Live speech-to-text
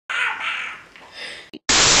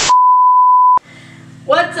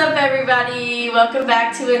What's up, everybody? Welcome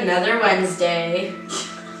back to another Wednesday.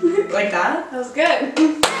 Like that? That was good.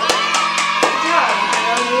 Good job.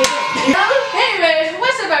 Anyways,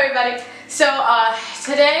 what's up, everybody? So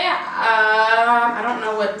today, I don't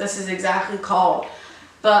know what this is exactly called,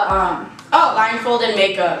 but oh, Blindfolded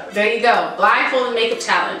makeup. there you go. Blindfolded makeup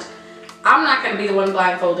challenge. I'm not gonna be the one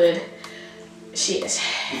blindfolded. She is.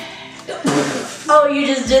 Oh, you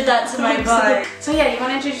just did that to my butt. So yeah, you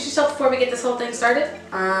want to introduce yourself before we get this whole thing started?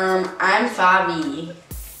 I'm Fabi.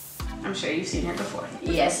 I'm sure you've seen her before.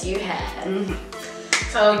 Yes, you have.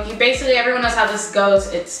 So you basically, everyone knows how this goes.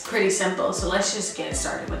 It's pretty simple. So let's just get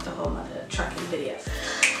started with the whole mother trucking video.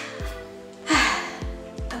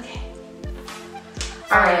 Okay.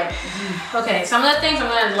 All right. Okay. Some of the things I'm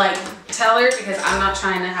gonna like tell her because I'm not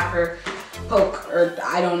trying to have her poke or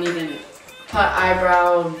I don't even put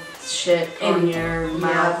eyebrow shit in your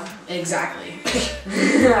mouth. Yeah, exactly.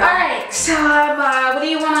 All right. So what do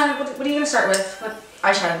you gonna start with? What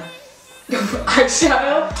Eyeshadow.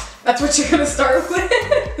 eyeshadow? That's what you're gonna start with?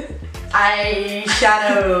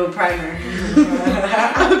 Eyeshadow primer.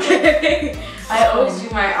 Okay. I always do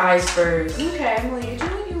my eyes first. Okay, well you do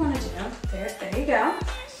what you want to do. There you go.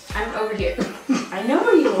 I'm over here. I know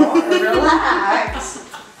where you are. Relax.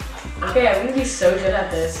 Okay, I'm gonna be so good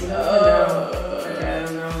at this. You don't even know. Okay, I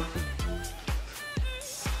don't know.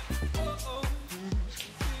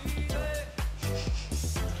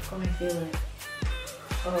 How do I feel it?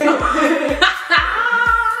 Oh.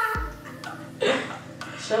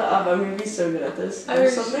 Shut up, I'm gonna be so good at this.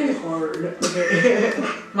 There's something hard. Okay.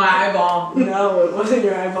 My eyeball. No, it wasn't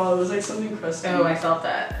your eyeball, it was like something crusty. Oh, I felt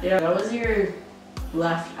that. Yeah, that was your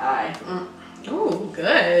left eye. Oh,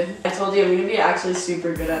 good. I told you I'm gonna be actually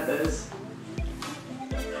super good at this.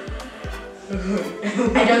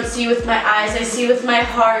 I don't see with my eyes, I see with my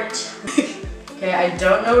heart. Okay, I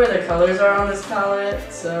don't know where the colors are on this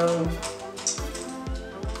palette, so...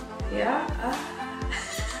 Yeah?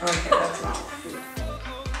 Okay, that's not.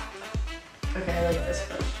 Okay, I like this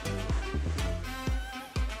first.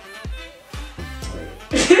 Wait.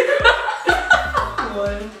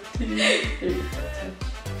 1, 2, 3, 4, 10.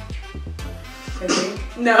 I think.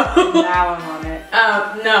 No. Now I'm on it.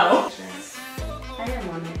 No. I am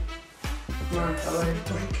on it. I'm on color.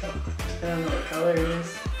 Oh my god. I don't know what color it is.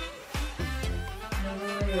 I don't know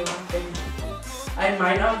why you're laughing. I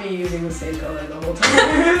might not be using the same color the whole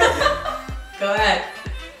time. Go ahead.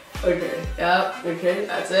 Okay. Yep. Okay.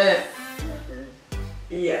 That's it.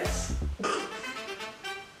 Yes.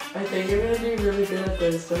 I think you're gonna be really good at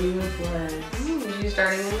this. Don't even flex. You're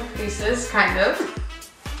starting in the creases, kind of.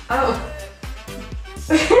 Oh.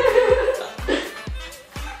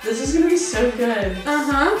 This is gonna be so good.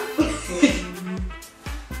 Uh-huh.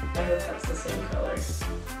 I hope that's the same color.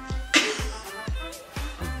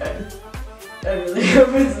 I really hope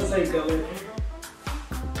it's the same color.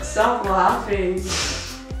 Stop laughing.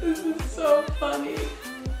 This is so funny.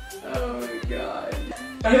 Oh my god.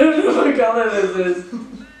 I don't know what color this is.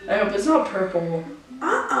 I hope it's not purple.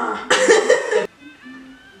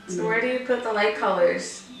 So where do you put the light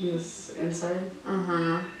colors? This inside?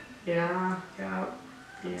 Yeah. Yeah.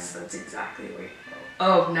 So that's exactly where you go.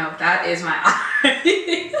 Oh no, that is my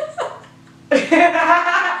eye.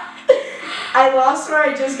 I lost where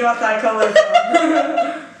I just got that color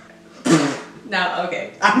from. No,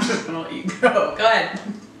 okay. I'm just gonna let you go. Go ahead.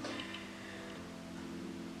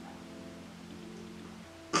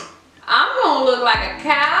 I'm gonna look like a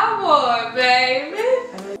cowboy, baby.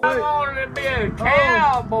 I want to be a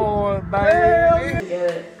cowboy, baby. I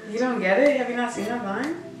get it. You don't get it? Have you not seen that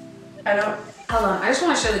line? I don't. Hold on. I just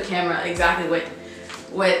want to show the camera exactly what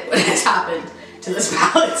has happened to this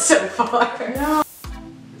palette so far. No.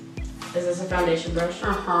 Is this a foundation brush?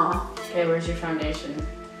 Uh-huh. Okay, where's your foundation?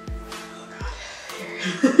 Oh god.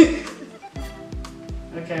 Here.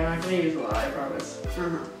 Okay, I'm not gonna use a lot, I promise.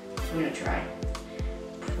 I'm gonna try.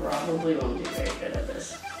 Probably won't be very good at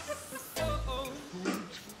this.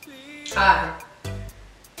 Hi.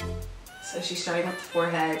 So she's starting with the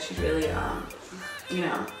forehead. She's really, you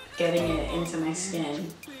know, getting it into my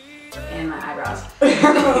skin and my eyebrows. I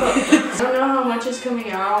don't know how much is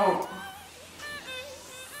coming out.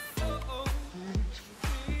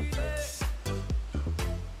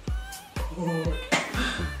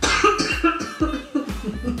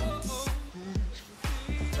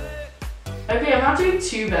 Okay, I'm not doing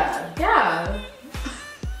too bad. Yeah.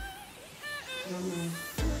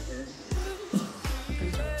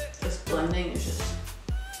 This blending is just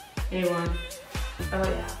A1. Oh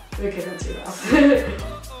yeah. Okay, not too bad.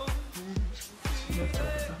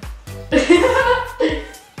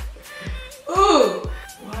 Ooh!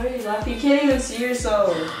 Why are you laughing? You can't even see yourself.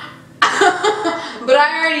 But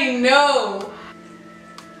I already know.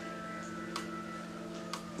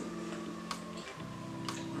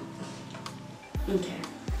 Okay.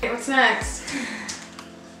 What's next?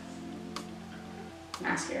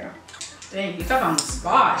 Mascara. Dang, you got on the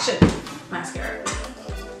spot. Shit. Mascara.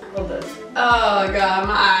 Hold this. Oh god,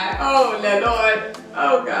 my eye. Oh no, Lord.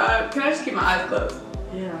 Oh god. Can I just keep my eyes closed?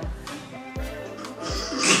 Yeah.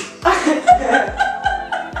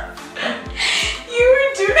 You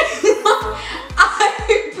were doing my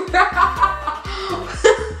eyebrow.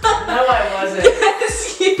 No, I wasn't.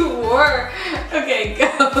 Yes, you were. Okay, go.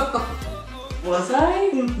 Was I?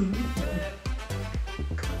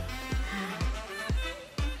 Okay.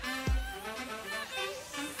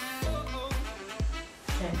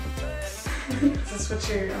 Is this what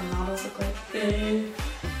your models look like?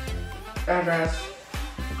 Eyebrows.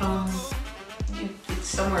 It's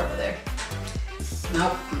somewhere over there.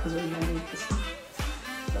 Nope.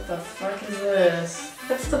 What the fuck is this?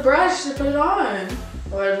 That's the brush to put it on.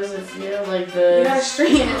 Why does it feel like You this? gotta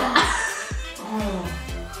straighten it out. Oh.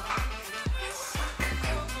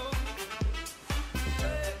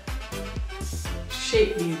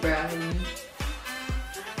 Shape these brows.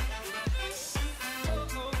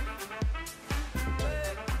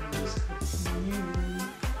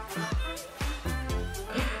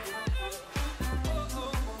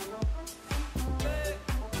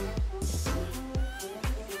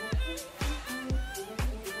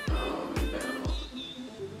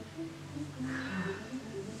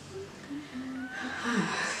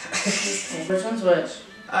 Okay. Which one's which?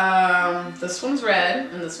 This one's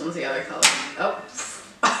red and this one's the other color. Oh.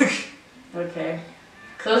 Okay.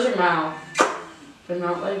 Close your mouth. But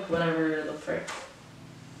not like whatever the frick.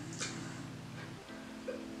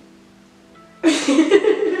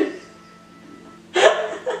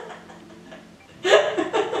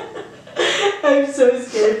 I'm so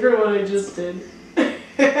scared for what I just did.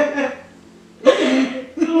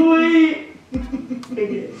 Oh, wait.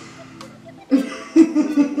 Okay.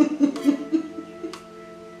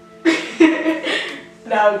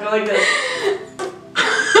 Now go like this.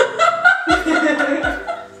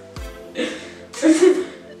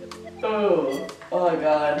 Oh my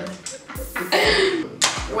god.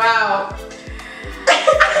 Wow.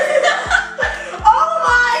 Oh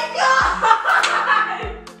my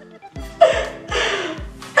god!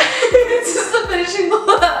 This is the finishing look.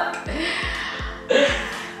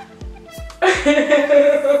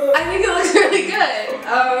 I think it looks really good.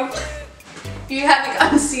 If you haven't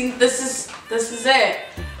gotten seen, this is it.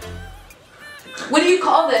 What do you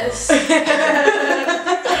call this?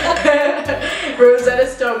 Rosetta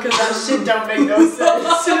Stone, because that shit don't make no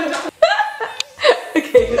sense.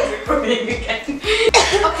 Okay, it's recording again.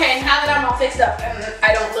 Okay, now that I'm all fixed up and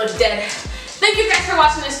I don't look dead. Thank you guys for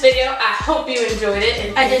watching this video. I hope you enjoyed it.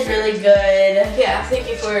 And I did really good. yeah, thank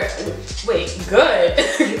you for, wait, good.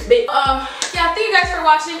 Yeah, thank you guys for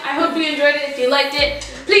watching. I hope you enjoyed it. If you liked it,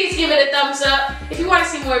 please give it a thumbs up. If you want to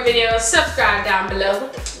see more videos, subscribe down below.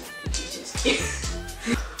 What the fuck?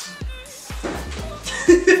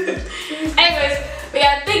 Anyways, but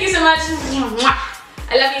yeah, thank you so much.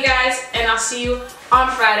 I love you guys, and I'll see you on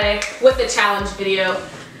Friday with the challenge video.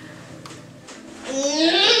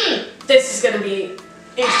 This is gonna be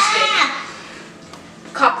interesting.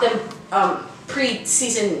 Cop them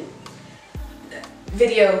pre-season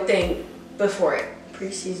video thing before it.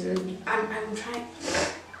 Pre-season. I'm trying.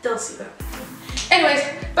 They'll see that. Anyways,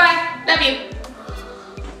 bye. Love you.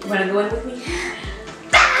 You wanna go in with me?